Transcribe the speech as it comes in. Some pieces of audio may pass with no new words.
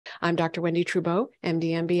I'm Dr. Wendy Trudeau,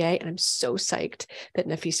 MD, MBA, and I'm so psyched that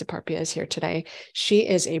Nafysa Parpia is here today. She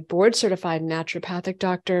is a board-certified naturopathic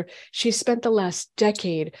doctor. She spent the last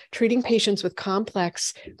decade treating patients with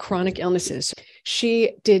complex chronic illnesses.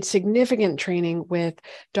 She did significant training with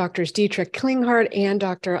Drs. Dietrich Klinghardt and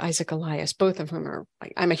Dr. Isaac Elias, both of whom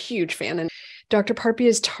I'm a huge fan. And Dr.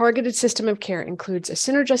 Parpia's targeted system of care includes a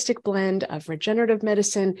synergistic blend of regenerative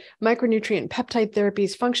medicine, micronutrient and peptide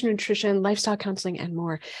therapies, functional nutrition, lifestyle counseling, and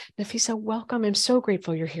more. Nafysa, welcome. I'm so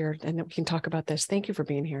grateful you're here and that we can talk about this. Thank you for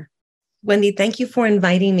being here. Wendy, thank you for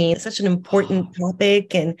inviting me. It's such an important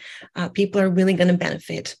topic, and people are really going to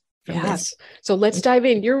benefit from this. So let's dive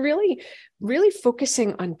in. You're really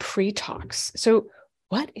focusing on pre-tox. So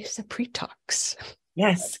what is a pre-tox?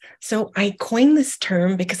 Yes. So I coined this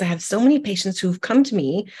term because I have so many patients who've come to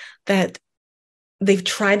me that they've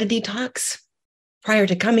tried a detox prior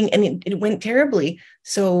to coming and it went terribly.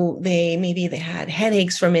 So maybe they had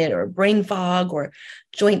headaches from it, or brain fog, or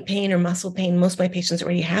joint pain or muscle pain. Most of my patients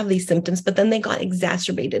already have these symptoms, but then they got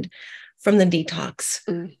exacerbated from the detox,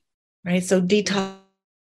 right? So detox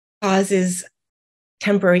causes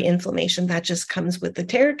temporary inflammation that just comes with the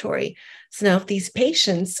territory. So now if these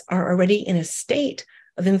patients are already in a state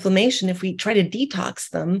of inflammation, if we try to detox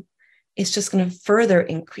them, it's just going to further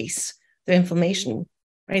increase their inflammation,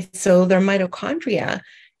 right? So their mitochondria,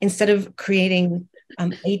 instead of creating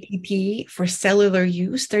ATP for cellular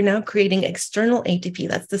use, they're now creating external ATP.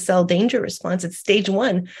 That's the cell danger response. It's stage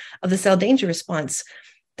 1 of the cell danger response.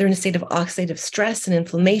 They're in a state of oxidative stress and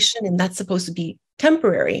inflammation, and that's supposed to be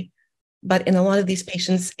temporary. But in a lot of these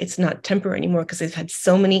patients, it's not temporary anymore because they've had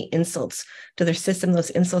so many insults to their system.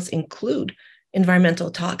 Those insults include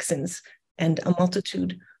environmental toxins and a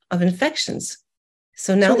multitude of infections.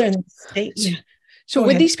 So now they're in a state. Yeah. So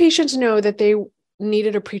would these patients know that they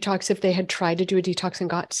needed a pre-tox if they had tried to do a detox and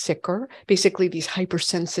got sicker? Basically, these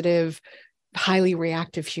hypersensitive, highly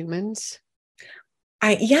reactive humans?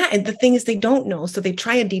 And the thing is, they don't know. So they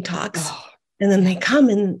try a detox. And then they come,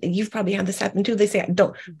 and you've probably had this happen too. They say,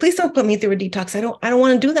 please don't put me through a detox. I don't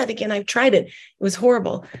want to do that again. I've tried it. It was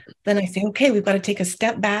horrible. Then I say, okay, we've got to take a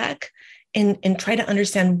step back and try to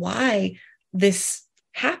understand why this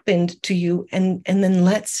happened to you. And then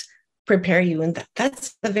let's prepare you. And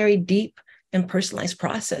that's a very deep and personalized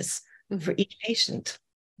process for each patient.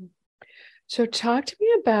 So talk to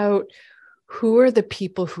me about who are the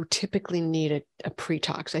people who typically need a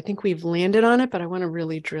pre-tox? I think we've landed on it, but I want to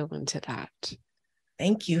really drill into that.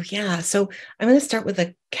 Thank you. Yeah. So I'm going to start with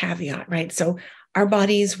a caveat, right? So our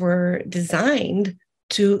bodies were designed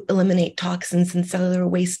to eliminate toxins and cellular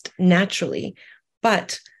waste naturally,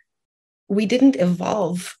 but we didn't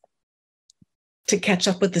evolve to catch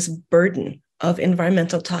up with this burden of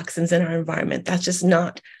environmental toxins in our environment. That's just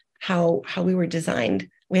not how we were designed.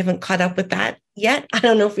 We haven't caught up with that yet. I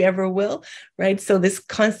don't know if we ever will, right? So this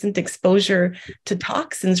constant exposure to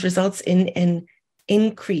toxins results in an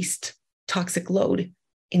increased toxic load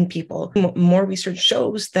in people. More research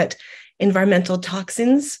shows that environmental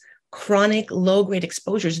toxins, chronic low-grade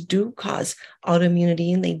exposures do cause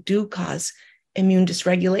autoimmunity, and they do cause immune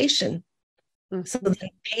dysregulation. So the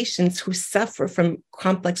patients who suffer from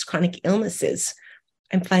complex chronic illnesses,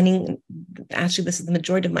 I'm finding, actually, this is the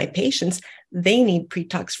majority of my patients, they need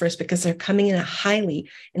pre-tox first because they're coming in a highly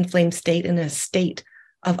inflamed state, in a state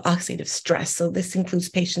of oxidative stress. So this includes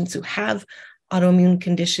patients who have autoimmune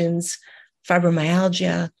conditions,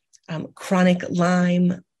 fibromyalgia, chronic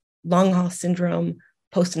Lyme, long haul syndrome,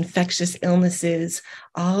 post-infectious illnesses,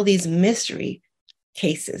 all these mystery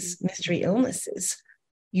cases, mystery illnesses.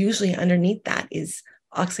 Usually underneath that is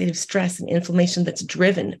oxidative stress and inflammation that's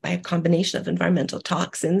driven by a combination of environmental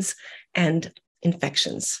toxins and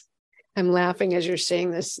infections. I'm laughing as you're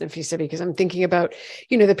saying this, Nafysa, because I'm thinking about,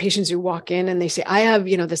 the patients who walk in and they say, I have,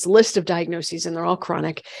 this list of diagnoses and they're all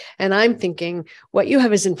chronic. And I'm thinking what you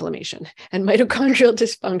have is inflammation and mitochondrial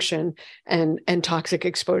dysfunction and toxic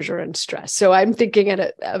exposure and stress. So I'm thinking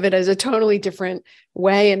of it as a totally different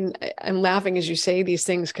way. And I'm laughing as you say these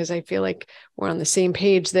things because I feel like we're on the same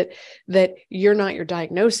page that you're not your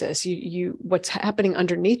diagnosis. You what's happening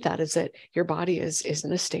underneath that is that your body is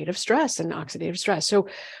in a state of stress and oxidative stress. So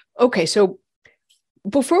okay, so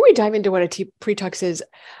before we dive into what a pre-tox is,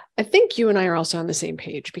 I think you and I are also on the same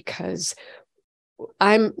page because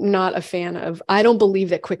I'm not a fan of, I don't believe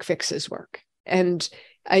that quick fixes work. And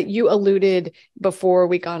you alluded before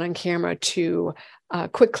we got on camera to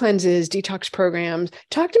quick cleanses, detox programs.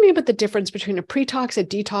 Talk to me about the difference between a pre-tox, a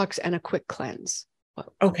detox, and a quick cleanse.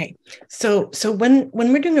 Okay, so when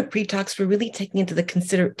we're doing a pre-tox, we're really taking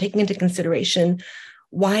into consideration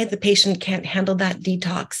why the patient can't handle that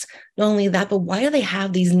detox. Not only that, but why do they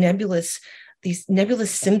have these nebulous these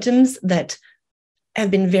nebulous symptoms that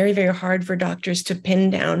have been very, very hard for doctors to pin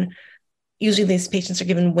down. Usually these patients are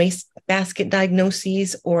given wastebasket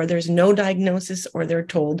diagnoses, or there's no diagnosis, or they're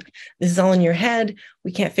told this is all in your head.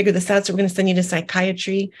 We can't figure this out, so we're going to send you to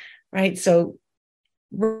psychiatry, right? So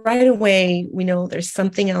right away, we know there's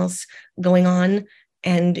something else going on,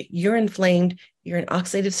 and you're inflamed, you're in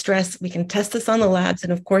oxidative stress. We can test this on the labs.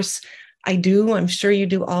 And of course, I do, I'm sure you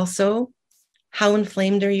do also. How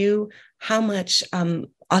inflamed are you? How much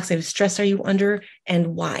oxidative stress are you under,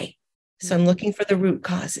 and why? So I'm looking for the root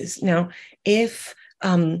causes. Now, if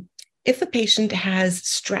the patient has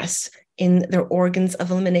stress in their organs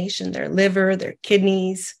of elimination, their liver, their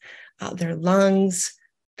kidneys, their lungs,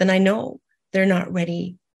 then I know they're not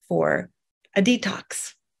ready for a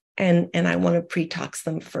detox, and I want to pre-tox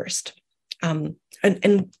them first. And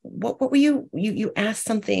what were you asked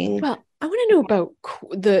something? Well, I want to know about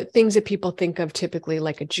the things that people think of typically,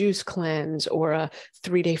 like a juice cleanse or a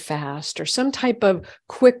 3-day fast or some type of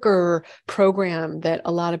quicker program that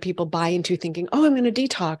a lot of people buy into thinking, oh, I'm going to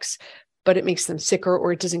detox, but it makes them sicker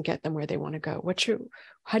or it doesn't get them where they want to go.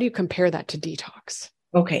 How do you compare that to detox?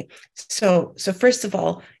 Okay. So first of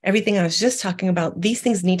all, everything I was just talking about, these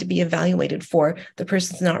things need to be evaluated for the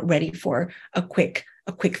person's not ready for a quick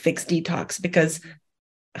fix detox, because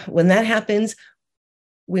when that happens,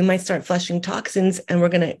 we might start flushing toxins, and we're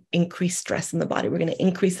going to increase stress in the body. We're going to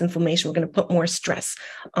increase inflammation. We're going to put more stress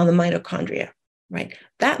on the mitochondria, right?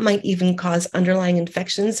 That might even cause underlying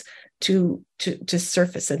infections to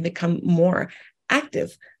surface and become more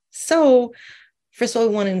active. So first of all,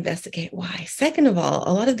 we want to investigate why. Second of all,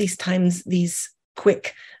 a lot of these times, these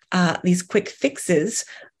quick fixes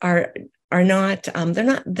are not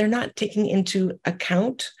they're not taking into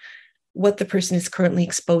account what the person is currently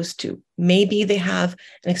exposed to. Maybe they have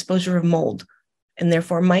an exposure of mold and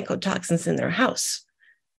therefore mycotoxins in their house.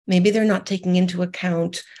 Maybe they're not taking into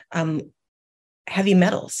account heavy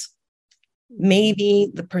metals.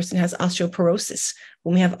 Maybe the person has osteoporosis.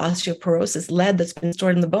 When we have osteoporosis, lead that's been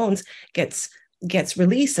stored in the bones gets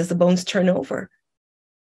released as the bones turn over.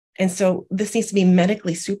 And so this needs to be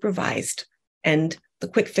medically supervised, and the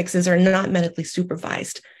quick fixes are not medically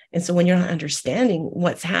supervised. And so when you're not understanding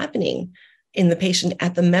what's happening in the patient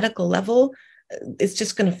at the medical level, it's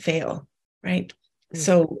just going to fail, right? Mm-hmm.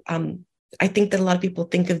 So I think that a lot of people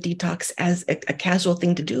think of detox as a casual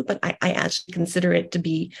thing to do, but I actually consider it to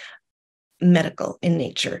be medical in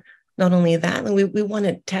nature. Not only that, we want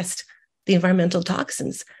to test the environmental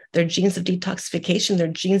toxins, their genes of detoxification, their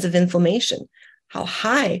genes of inflammation. How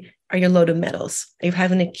high are your load of metals? Are you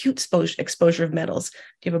having acute exposure of metals? Do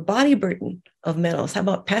you have a body burden of metals? How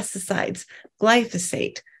about pesticides,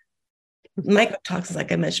 glyphosate, mycotoxins,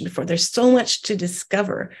 like I mentioned before? There's so much to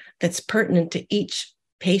discover that's pertinent to each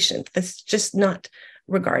patient that's just not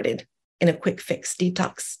regarded in a quick fix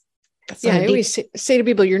detox. I always say to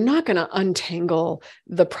people, you're not going to untangle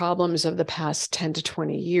the problems of the past 10 to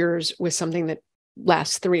 20 years with something that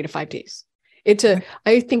lasts 3 to 5 days.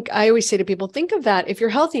 I think I always say to people, think of that. If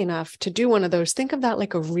you're healthy enough to do one of those, think of that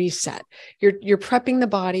like a reset. You're prepping the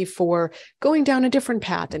body for going down a different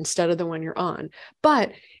path instead of the one you're on.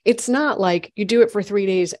 But it's not like you do it for 3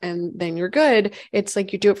 days and then you're good. It's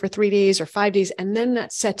like you do it for 3 days or 5 days, and then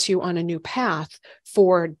that sets you on a new path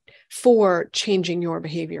for changing your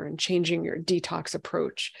behavior and changing your detox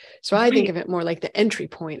approach. So I think of it more like the entry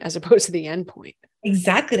point as opposed to the end point.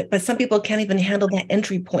 Exactly. But some people can't even handle that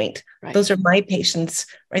entry point. Right. Those are my patients,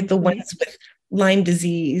 right? The ones with Lyme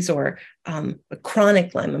disease or a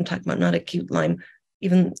chronic Lyme. I'm talking about not acute Lyme.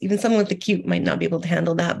 Even someone with acute might not be able to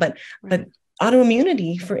handle that. But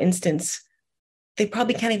autoimmunity, for instance, they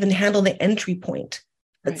probably can't even handle the entry point.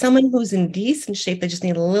 But someone who's in decent shape, they just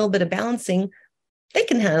need a little bit of balancing, they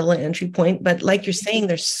can handle an entry point. But like you're saying,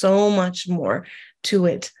 there's so much more to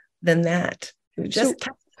it than that.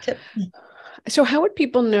 So how would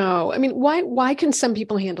people know? I mean, why can some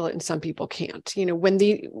people handle it and some people can't? You know, when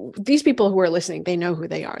these people who are listening, they know who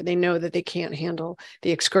they are. They know that they can't handle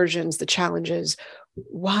the excursions, the challenges.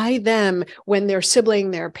 Why them when their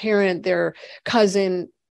sibling, their parent, their cousin,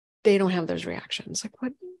 they don't have those reactions? Like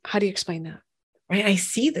what? How do you explain that? Right. I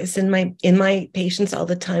see this in my patients all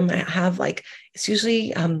the time. I have it's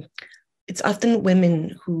usually it's often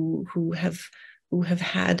women who have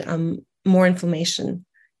had more inflammation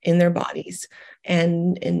in their bodies,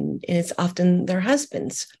 and it's often their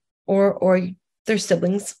husbands or their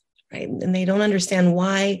siblings, right? And they don't understand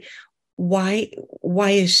why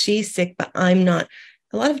is she sick but I'm not.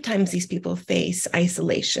 A lot of times these people face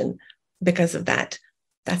isolation because of that.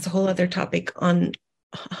 That's a whole other topic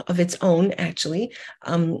of its own, actually.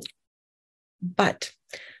 But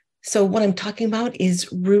So what I'm talking about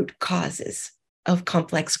is root causes of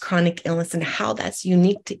complex chronic illness and how that's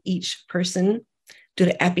unique to each person due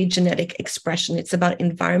to epigenetic expression. It's about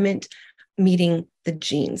environment meeting the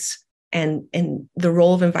genes and the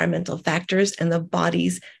role of environmental factors and the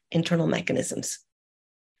body's internal mechanisms.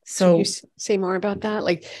 So can you say more about that?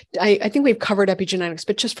 Like, I think we've covered epigenetics,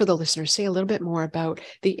 but just for the listeners, say a little bit more about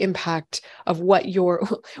the impact of what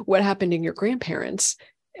happened in your grandparents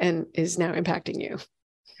and is now impacting you.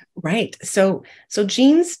 Right. So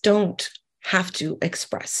genes don't have to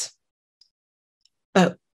express,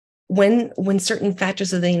 but when certain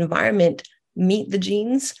factors of the environment meet the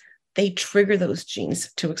genes, they trigger those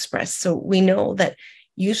genes to express. So we know that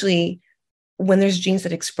usually when there's genes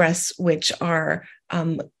that express, which are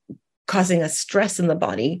causing us stress in the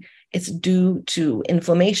body, it's due to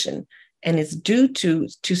inflammation, and it's due to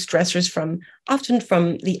stressors often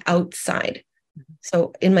from the outside.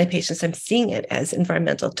 So in my patients, I'm seeing it as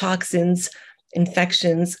environmental toxins,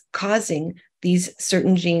 infections causing these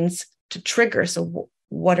certain genes to trigger. So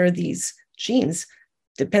what are these genes?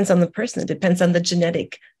 Depends on the person. It depends on the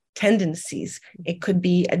genetic tendencies. It could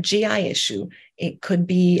be a GI issue. It could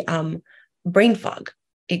be brain fog.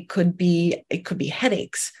 It could be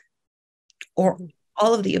headaches, or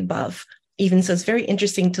all of the above. Even so, it's very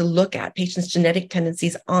interesting to look at patients' genetic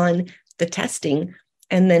tendencies on the testing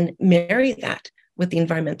and then marry that with the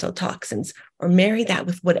environmental toxins, or marry that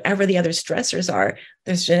with whatever the other stressors are.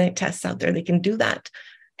 There's genetic tests out there that can do that.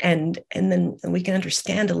 And then we can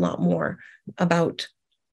understand a lot more about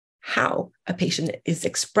how a patient is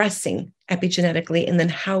expressing epigenetically, and then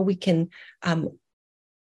how we can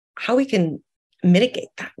mitigate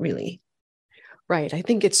that, really. Right. I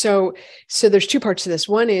think it's so there's two parts to this.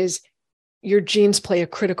 One is your genes play a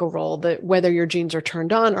critical role, that whether your genes are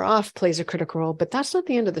turned on or off plays a critical role, but that's not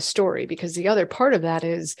the end of the story, because the other part of that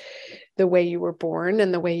is the way you were born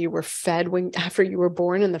and the way you were fed after you were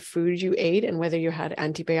born, and the food you ate, and whether you had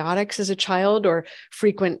antibiotics as a child or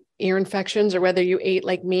frequent ear infections, or whether you ate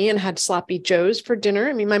like me and had sloppy joes for dinner.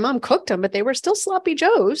 I mean, my mom cooked them, but they were still sloppy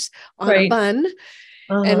joes on a bun.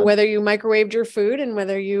 And whether you microwaved your food, and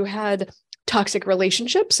whether you had toxic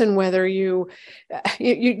relationships, and whether you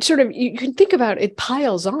can think about it,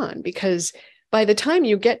 piles on, because by the time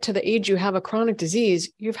you get to the age you have a chronic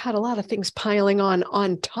disease, you've had a lot of things piling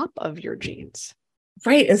on top of your genes.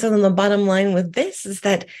 Right. And so then the bottom line with this is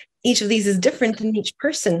that each of these is different in each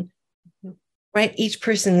person, right? Each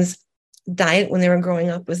person's diet when they were growing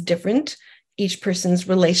up was different. Each person's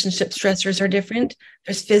relationship stressors are different.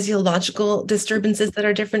 There's physiological disturbances that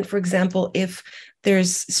are different. For example, if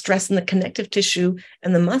there's stress in the connective tissue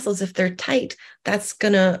and the muscles, if they're tight, that's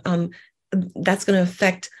gonna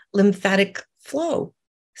affect lymphatic flow.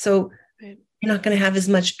 So you're not going to have as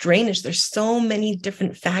much drainage. There's so many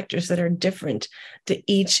different factors that are different to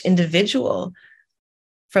each individual,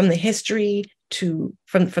 from the history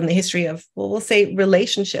from the history of, well, we'll say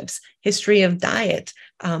relationships, history of diet,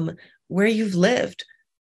 where you've lived,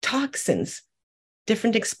 toxins,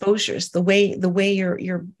 different exposures, the way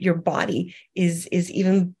your body is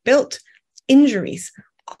even built, injuries,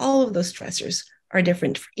 all of those stressors are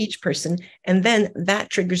different for each person. And then that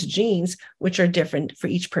triggers genes, which are different for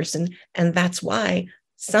each person. And that's why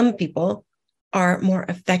some people are more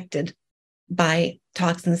affected by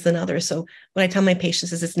toxins than others. So what I tell my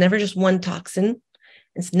patients is, it's never just one toxin.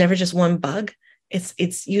 It's never just one bug.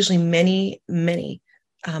 It's usually many, many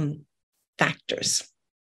factors.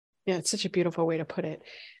 Yeah, it's such a beautiful way to put it.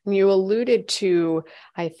 And you alluded to,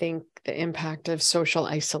 I think, the impact of social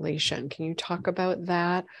isolation. Can you talk about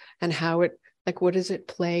that and how it, like, what does it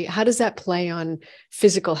play? How does that play on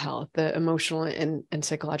physical health, the emotional and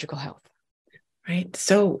psychological health? Right.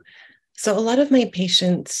 So a lot of my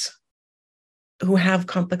patients who have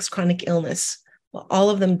complex chronic illness, well, all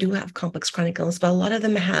of them do have complex chronic illness, but a lot of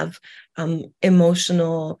them have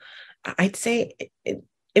emotional, I'd say,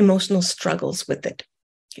 emotional struggles with it.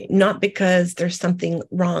 Not because there's something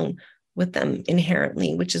wrong with them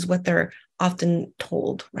inherently, which is what they're often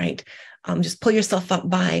told, right? Just pull yourself up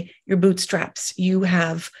by your bootstraps. You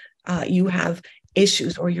have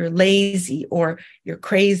issues, or you're lazy, or you're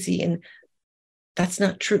crazy, and that's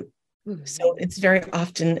not true. Mm-hmm. So it's very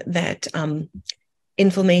often that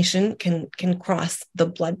inflammation can cross the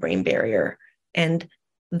blood-brain barrier, and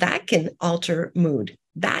that can alter mood.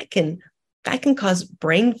 That can cause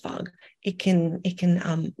brain fog. It can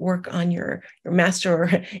work on your master, or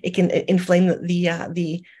it can inflame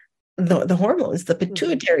the hormones, the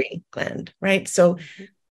pituitary gland, right? So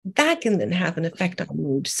that can then have an effect on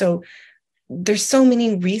mood. So there's so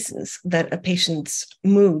many reasons that a patient's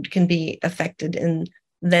mood can be affected, and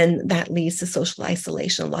then that leads to social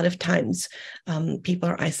isolation. A lot of times, people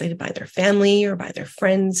are isolated by their family or by their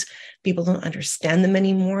friends. People don't understand them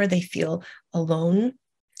anymore. They feel alone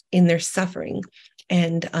in their suffering.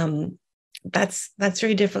 And that's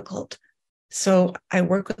very difficult. So I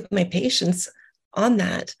work with my patients on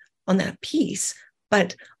that piece.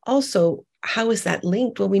 But also, how is that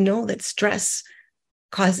linked? Well, we know that stress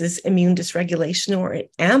causes immune dysregulation, or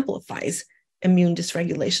it amplifies immune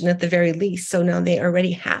dysregulation at the very least. So now they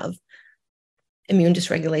already have immune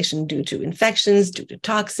dysregulation due to infections, due to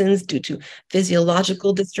toxins, due to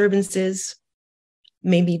physiological disturbances,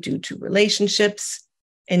 maybe due to relationships.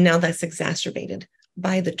 And now that's exacerbated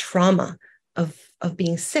by the trauma of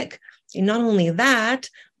being sick. And not only that,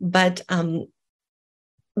 but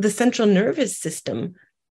the central nervous system,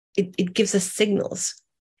 it gives us signals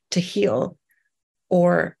to heal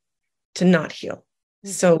or to not heal. Mm-hmm.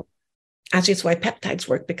 So actually, it's why peptides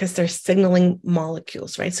work, because they're signaling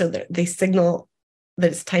molecules, right? So they signal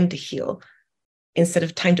that it's time to heal instead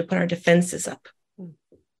of time to put our defenses up.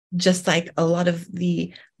 Just like a lot of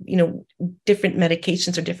the, different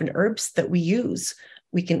medications or different herbs that we use,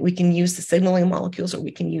 we can use the signaling molecules, or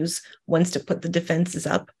we can use ones to put the defenses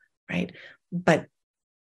up, right? But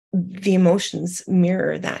the emotions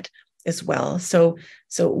mirror that as well. So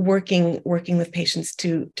working with patients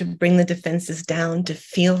to bring the defenses down, to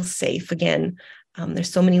feel safe again.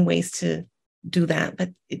 There's so many ways to do that, but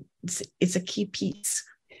it's a key piece.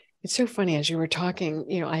 It's so funny, as you were talking,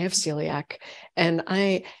 I have celiac, and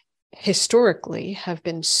I historically have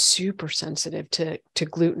been super sensitive to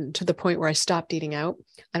gluten, to the point where I stopped eating out.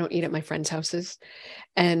 I don't eat at my friends' houses,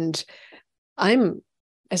 and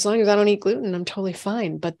as long as I don't eat gluten, I'm totally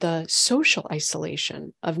fine. But the social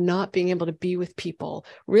isolation of not being able to be with people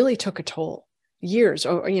really took a toll. Years,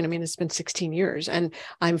 it's been 16 years. And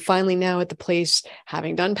I'm finally now at the place,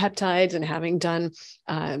 having done peptides and having done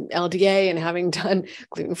LDA and having done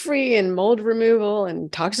gluten-free and mold removal and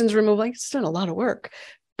toxins removal. It's done a lot of work.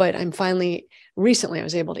 But recently I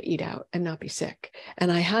was able to eat out and not be sick.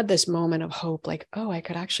 And I had this moment of hope, like, oh, I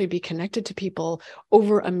could actually be connected to people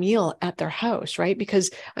over a meal at their house, right? Because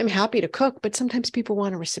I'm happy to cook, but sometimes people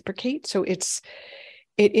want to reciprocate. So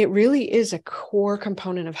it really is a core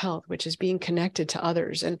component of health, which is being connected to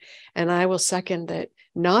others. And I will second that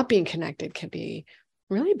not being connected can be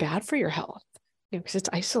really bad for your health, because it's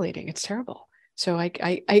isolating. It's terrible. So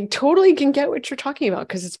I totally can get what you're talking about,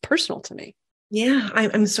 because it's personal to me. Yeah,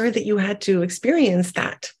 I'm sorry that you had to experience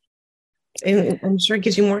that. And I'm sure it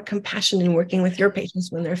gives you more compassion in working with your patients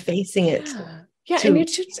when they're facing it. Yeah. And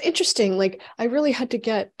it's just interesting. Like, I really had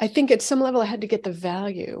to I think at some level, I had to get the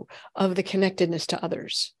value of the connectedness to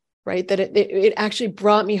others, right? That it actually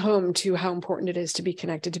brought me home to how important it is to be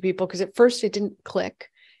connected to people. Because at first it didn't click,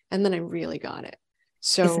 and then I really got it.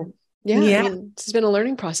 So yeah. It's been a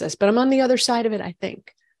learning process, but I'm on the other side of it, I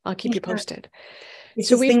think. I'll keep you posted.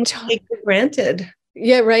 So we take for granted.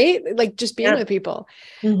 Yeah, right? Like just being with people.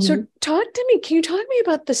 Mm-hmm. So can you talk to me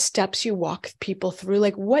about the steps you walk people through?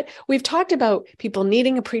 Like, what we've talked about, people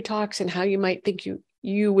needing a pre-tox and how you might think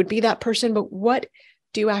you would be that person, but what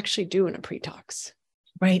do you actually do in a pre-tox?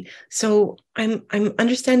 Right. So I'm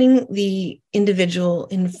understanding the individual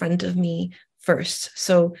in front of me first.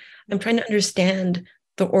 So I'm trying to understand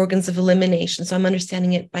the organs of elimination. So I'm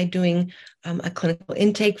understanding it by doing a clinical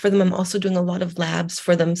intake for them. I'm also doing a lot of labs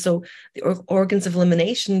for them. So the organs of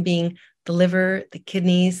elimination being the liver, the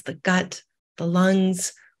kidneys, the gut, the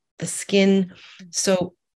lungs, the skin.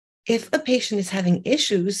 So if a patient is having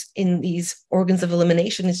issues in these organs of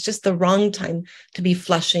elimination, it's just the wrong time to be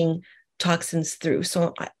flushing toxins through.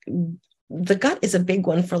 So the gut is a big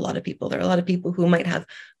one for a lot of people. There are a lot of people who might have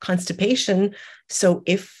constipation. So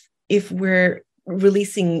if we're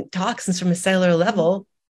releasing toxins from a cellular level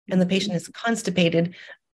and the patient is constipated,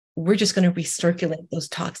 we're just going to recirculate those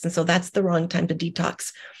toxins. So that's the wrong time to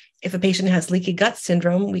detox. If a patient has leaky gut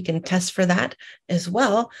syndrome, we can test for that as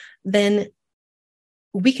well. Then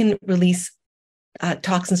we can release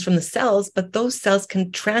toxins from the cells, but those cells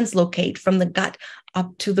can translocate from the gut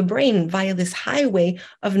up to the brain via this highway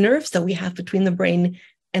of nerves that we have between the brain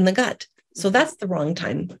and the gut. So that's the wrong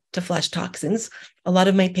time to flush toxins. A lot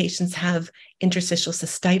of my patients have interstitial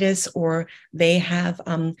cystitis, or they have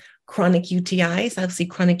chronic UTIs. I'll see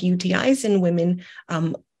chronic UTIs in women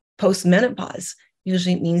post-menopause.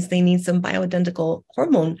 Usually it means they need some bioidentical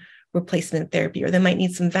hormone replacement therapy, or they might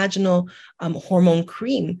need some vaginal hormone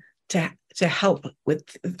cream to help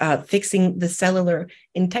with fixing the cellular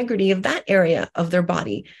integrity of that area of their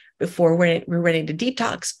body before we're ready to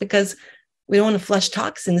detox, because we don't want to flush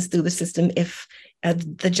toxins through the system if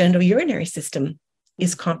the genitourinary system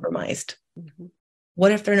is compromised. Mm-hmm.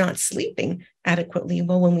 What if they're not sleeping adequately?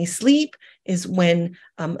 Well, when we sleep is when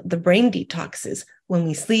the brain detoxes. When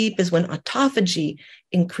we sleep is when autophagy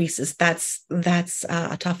increases. That's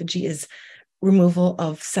autophagy is removal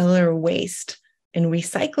of cellular waste and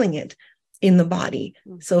recycling it in the body.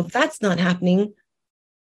 So if that's not happening,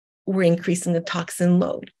 we're increasing the toxin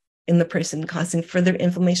load in the person, causing further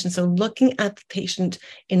inflammation. So looking at the patient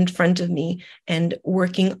in front of me and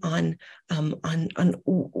working on how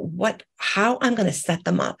I'm going to set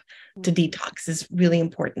them up to detox is really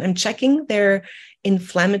important. I'm checking their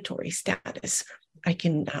inflammatory status.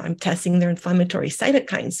 I'm testing their inflammatory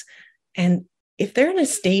cytokines. And if they're in a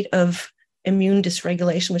state of immune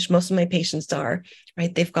dysregulation, which most of my patients are,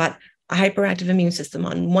 right? They've got a hyperactive immune system.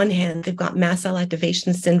 On one hand, they've got mast cell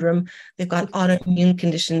activation syndrome. They've got autoimmune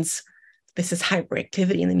conditions. This is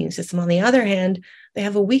hyperactivity in the immune system. On the other hand, they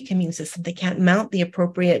have a weak immune system. They can't mount the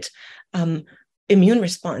appropriate immune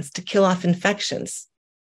response to kill off infections,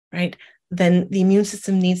 right? Then the immune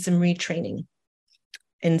system needs some retraining.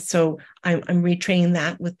 And so I'm retraining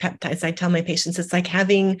that with peptides. I tell my patients it's like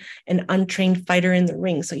having an untrained fighter in the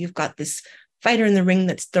ring. So you've got this fighter in the ring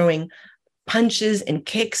that's throwing punches and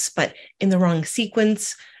kicks, but in the wrong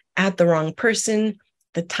sequence, at the wrong person.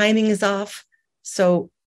 The timing is off.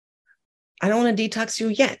 So I don't want to detox you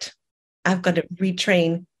yet. I've got to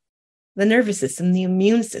retrain the nervous system, the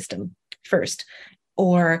immune system first.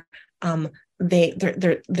 Or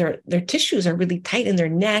their tissues are really tight in their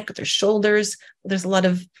neck, their shoulders. There's a lot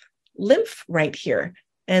of lymph right here.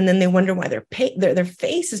 And then they wonder why their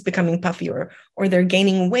face is becoming puffy or they're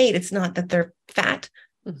gaining weight. It's not that they're fat.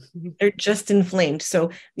 They're just inflamed.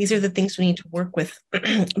 So these are the things we need to work with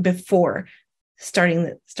before starting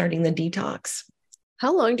the detox.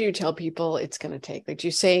 How long do you tell people it's going to take? Like, do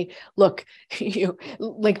you say, look,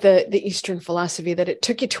 like the Eastern philosophy that it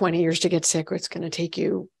took you 20 years to get sick, or it's going to take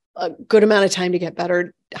you a good amount of time to get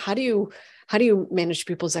better? How do you manage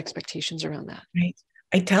people's expectations around that? Right.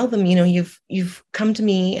 I tell them, you've come to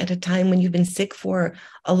me at a time when you've been sick for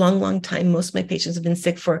a long, long time. Most of my patients have been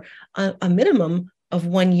sick for a minimum of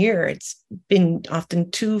 1 year. It's been often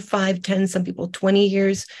 2, 5, 10, some people 20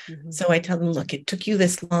 years. Mm-hmm. So I tell them, look, it took you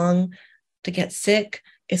this long to get sick.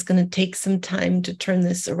 It's going to take some time to turn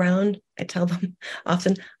this around. I tell them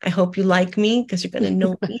often, I hope you like me because you're going to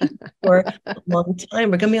know me for a long time.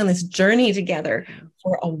 We're going to be on this journey together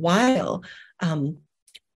for a while.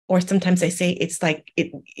 Or sometimes I say it's like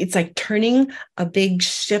turning a big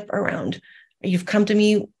ship around. You've come to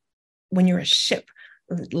me when you're a ship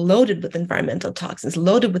loaded with environmental toxins,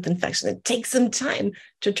 loaded with infection. It takes some time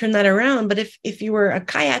to turn that around. But if you were a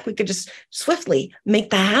kayak, we could just swiftly make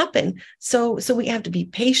that happen. So we have to be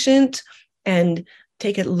patient and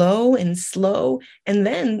take it low and slow. And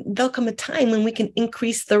then there'll come a time when we can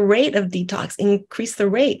increase the rate of detox, increase the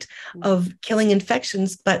rate of killing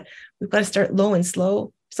infections. But we've got to start low and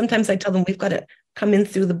slow. Sometimes I tell them we've got to come in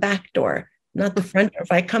through the back door, not the front door.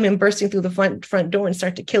 If I come in bursting through the front door and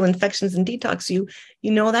start to kill infections and detox you,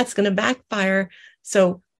 that's going to backfire.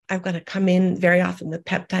 So I've got to come in very often with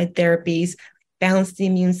peptide therapies, balance the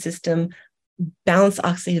immune system, balance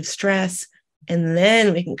oxidative stress, and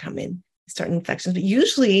then we can come in and start infections. But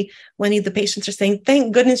usually when the patients are saying,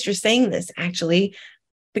 thank goodness you're saying this, actually,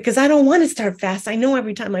 because I don't want to start fast. I know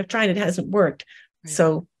every time I've tried it hasn't worked. Right.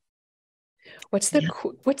 So what's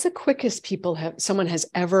the quickest someone has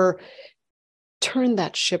ever turned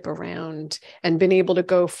that ship around and been able to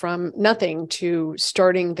go from nothing to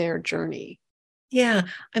starting their journey? Yeah,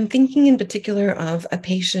 I'm thinking in particular of a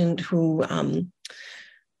patient who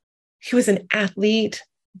he was an athlete,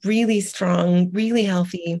 really strong, really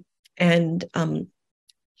healthy, and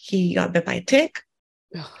he got bit by a tick.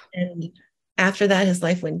 Oh. And after that, his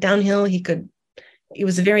life went downhill. It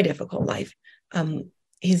was a very difficult life.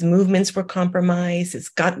 His movements were compromised. His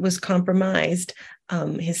gut was compromised.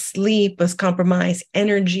 His sleep was compromised.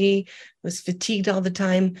 Energy, was fatigued all the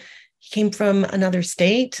time. He came from another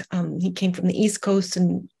state. He came from the East Coast,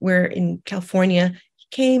 and we're in California. He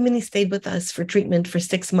came and he stayed with us for treatment for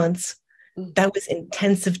 6 months. Mm-hmm. That was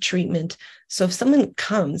intensive treatment. So if someone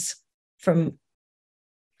comes to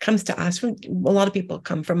us, a lot of people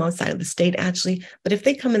come from outside of the state, actually, but if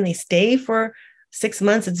they come and they stay for 6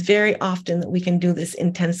 months, it's very often that we can do this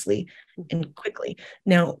intensely and quickly.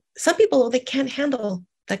 Now, some people, they can't handle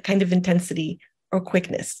that kind of intensity or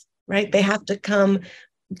quickness, right? They have to come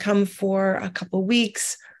for a couple of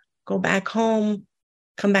weeks, go back home,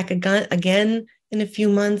 come back again in a few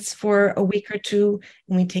months for a week or two,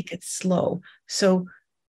 and we take it slow. So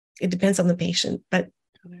it depends on the patient, but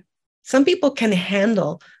some people can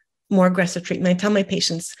handle more aggressive treatment. I tell my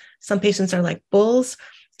patients, some patients are like bulls,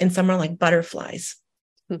 and some are like butterflies.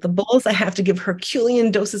 The bulls, I have to give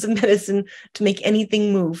Herculean doses of medicine to make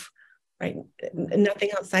anything move, right? Nothing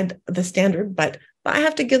outside the standard, but I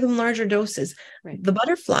have to give them larger doses. Right. The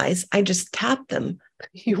butterflies, I just tap them.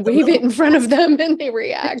 You wave it in front of them and they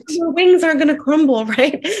react. Their wings aren't going to crumble,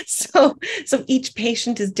 right? So each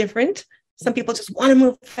patient is different. Some people just want to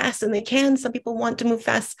move fast and they can. Some people want to move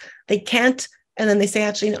fast, they can't. And then they say,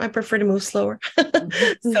 actually, no, I prefer to move slower.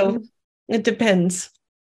 So it depends.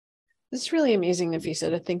 It's really amazing, Nafysa,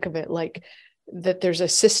 to think of it like that there's a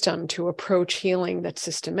system to approach healing that's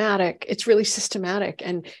systematic. It's really systematic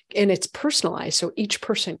and it's personalized. So each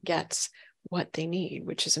person gets what they need,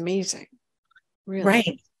 which is amazing. Really.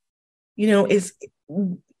 Right. You know,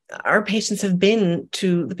 the patients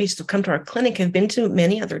who come to our clinic have been to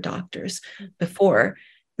many other doctors before,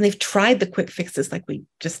 and they've tried the quick fixes like we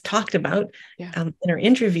just talked about in our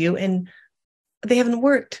interview, and they haven't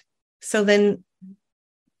worked. So then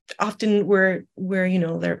often we're you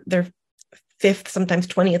know, their fifth, sometimes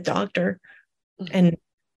 20th doctor, and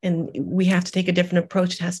we have to take a different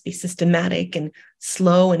approach. It has to be systematic and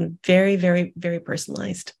slow and very, very, very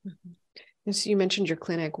personalized. And so you mentioned your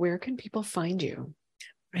clinic. Where can people find you?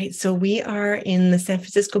 Right. So we are in the San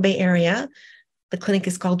Francisco Bay Area. The clinic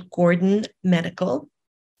is called Gordon Medical,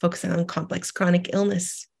 focusing on complex chronic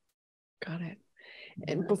illness. Got it.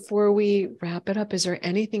 And before we wrap it up, is there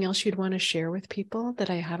anything else you'd want to share with people that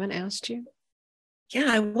I haven't asked you? Yeah,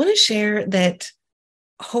 I want to share that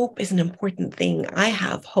hope is an important thing. I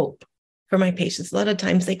have hope for my patients. A lot of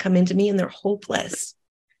times they come into me and they're hopeless.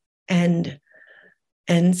 And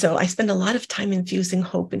so I spend a lot of time infusing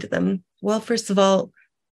hope into them. Well, first of all,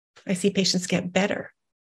 I see patients get better,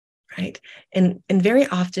 right? And very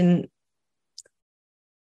often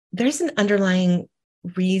there's an underlying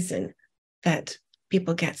reason that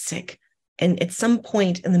people get sick. And at some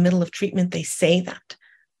point in the middle of treatment, they say that.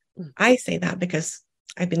 I say that because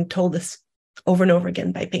I've been told this over and over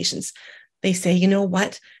again by patients. They say, you know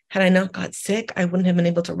what? Had I not got sick, I wouldn't have been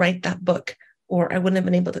able to write that book, or I wouldn't have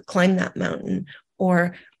been able to climb that mountain,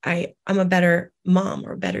 or I'm a better mom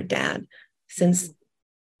or a better dad since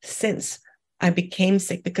I became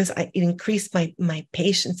sick, because it increased my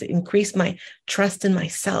patience. It increased my trust in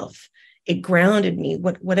myself. It grounded me,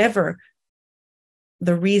 whatever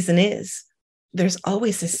the reason is. There's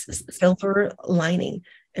always this silver lining.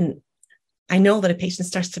 And I know that a patient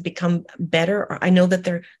starts to become better, or I know that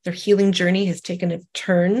their healing journey has taken a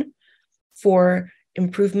turn for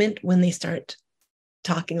improvement when they start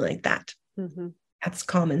talking like that. Mm-hmm. That's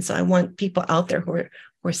common. So I want people out there who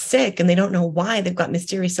are sick and they don't know why they've got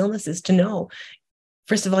mysterious illnesses to know,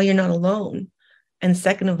 first of all, you're not alone. And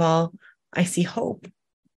second of all, I see hope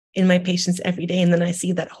in my patients every day. And then I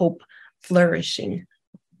see that hope flourishing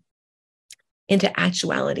into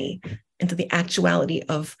the actuality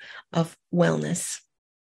of wellness.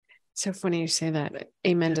 So funny you say that.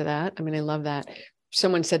 Amen to that. I mean, I love that.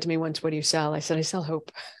 Someone said to me once, what do you sell? I said, I sell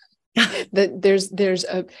hope. That there's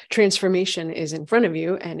a transformation is in front of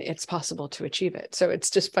you and it's possible to achieve it. So it's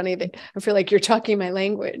just funny that I feel like you're talking my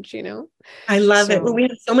language, you know? I love it. Well, we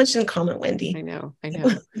have so much in common, Wendy. I know.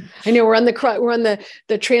 We're on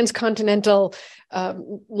the transcontinental,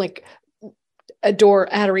 like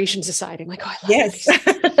adoration society. I'm like, oh, I love yes,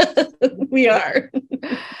 we are.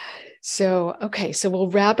 So, okay. So we'll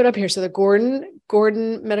wrap it up here. So the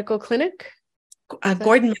Gordon Medical Clinic.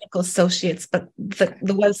 Gordon Medical Associates, but the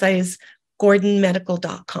website is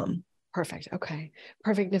gordonmedical.com. Perfect. Okay.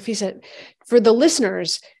 Perfect. Nafysa, for the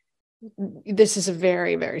listeners, this is a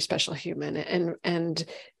very, very special human. And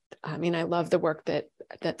I mean, I love the work that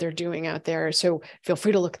they're doing out there. So feel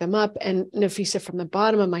free to look them up. And Nafysa, from the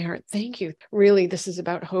bottom of my heart, thank you. Really, this is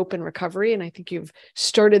about hope and recovery. And I think you've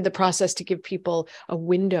started the process to give people a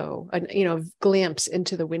window, a glimpse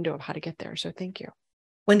into the window of how to get there. So thank you.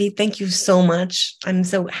 Wendy, thank you so much. I'm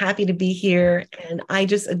so happy to be here, and I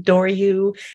just adore you.